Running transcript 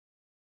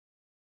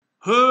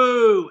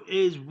Who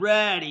is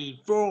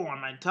ready for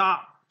my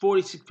top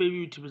 46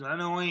 favorite YouTubers? I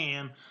know I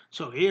am.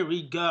 So here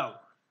we go.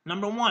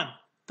 Number 1,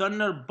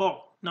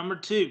 Thunderbolt. Number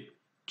 2,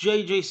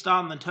 JJ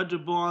Stott and the Touch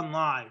of Ball on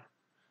Live.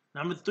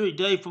 Number 3,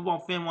 Day Football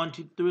Fan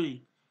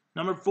 123.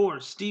 Number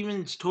 4,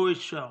 Steven's Toy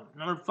Show.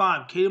 Number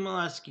 5, Katie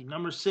Molesky.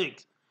 Number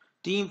 6,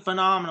 Dean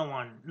Phenomenal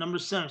One. Number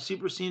 7,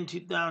 Super Scene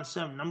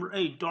 2007. Number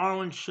 8,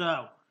 Darwin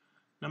Show.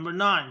 Number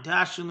 9,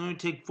 Dasher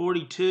Lunatic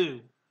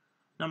 42.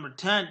 Number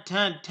 10,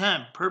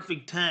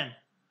 Perfect 10.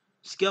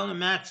 Skeleton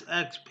Max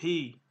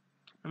XP.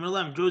 Number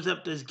 11,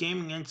 Joseph Does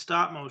Gaming and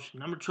Stop Motion.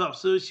 Number 12,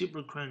 Silly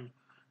Super Cringe.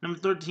 Number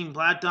 13,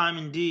 Black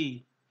Diamond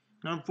D.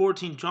 Number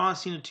 14, John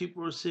Cena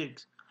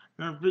 246.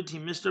 Number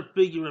 15, Mr.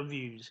 Figure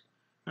Reviews.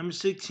 Number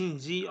 16,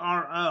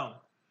 ZRO.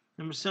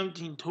 Number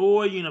 17,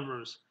 Toy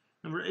Universe.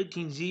 Number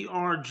 18,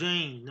 ZR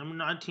James. Number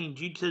 19,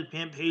 YouTube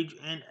fan page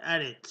and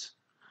edits.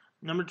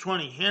 Number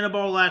 20,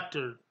 Hannibal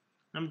Lecter.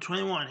 Number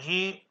 21,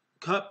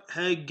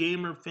 Cuphead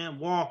Gamer Fan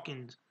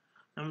Walkins.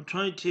 Number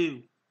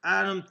 22,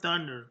 Adam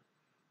Thunder.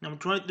 Number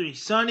 23,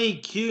 Sonny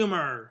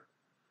Cumer.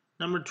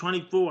 Number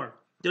 24,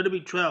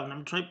 WB12.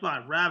 Number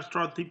 25,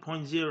 Rapstar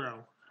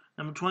 3.0.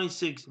 Number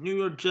 26, New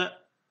York Jet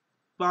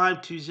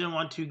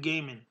 52012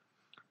 Gaming.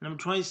 Number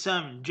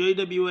 27,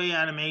 JWA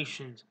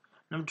Animations.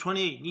 Number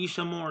 28,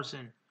 Nisha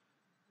Morrison.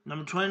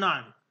 Number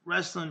 29,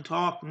 Wrestling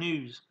Talk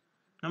News.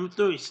 Number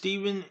 30,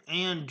 Steven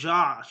and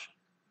Josh.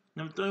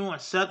 Number 31,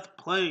 Seth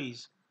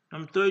Plays.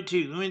 Number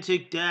 32,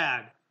 Lunatic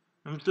Dad.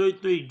 Number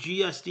 33,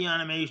 GSD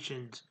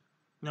Animations.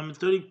 Number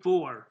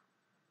 34,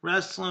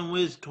 Wrestling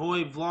Wiz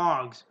Toy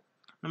Vlogs.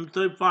 Number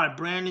 35,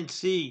 Brandon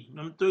C.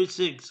 Number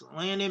 36,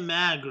 Landon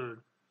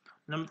Maggard.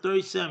 Number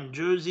 37,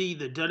 Jersey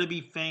the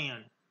WWE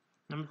Fan.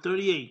 Number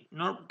 38,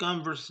 Nerf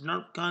Gun vs.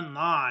 Nerf Gun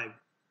Live.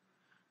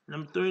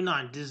 Number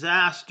 39,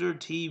 Disaster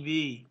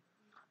TV.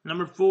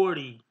 Number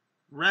 40,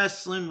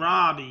 Wrestling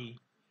Robbie.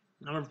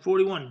 Number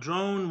 41,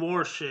 Drone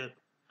Warship.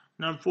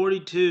 Number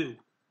 42,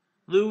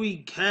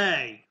 Louis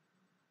K.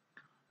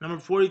 Number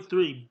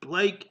 43,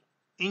 Blake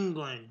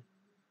England.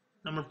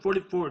 Number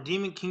 44,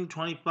 Demon King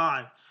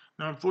 25.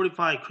 Number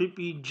 45,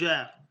 Creepy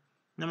Jeff.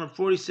 Number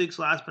 46,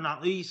 last but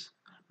not least,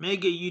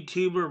 Mega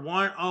YouTuber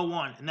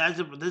 101. And that's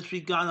it for this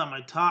week, guys, on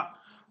my top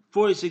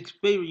 46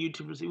 favorite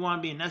YouTubers. If you want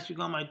to be in next week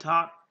on my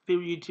top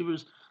favorite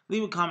YouTubers,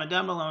 leave a comment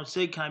down below and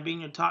say, can I be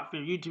in your top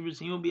favorite YouTubers?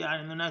 And you'll be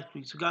added in the next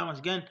week. So, guys, once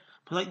again,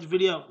 if you like the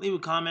video, leave a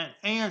comment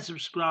and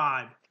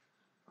subscribe.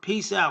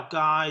 Peace out,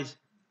 guys.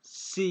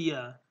 See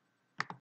ya.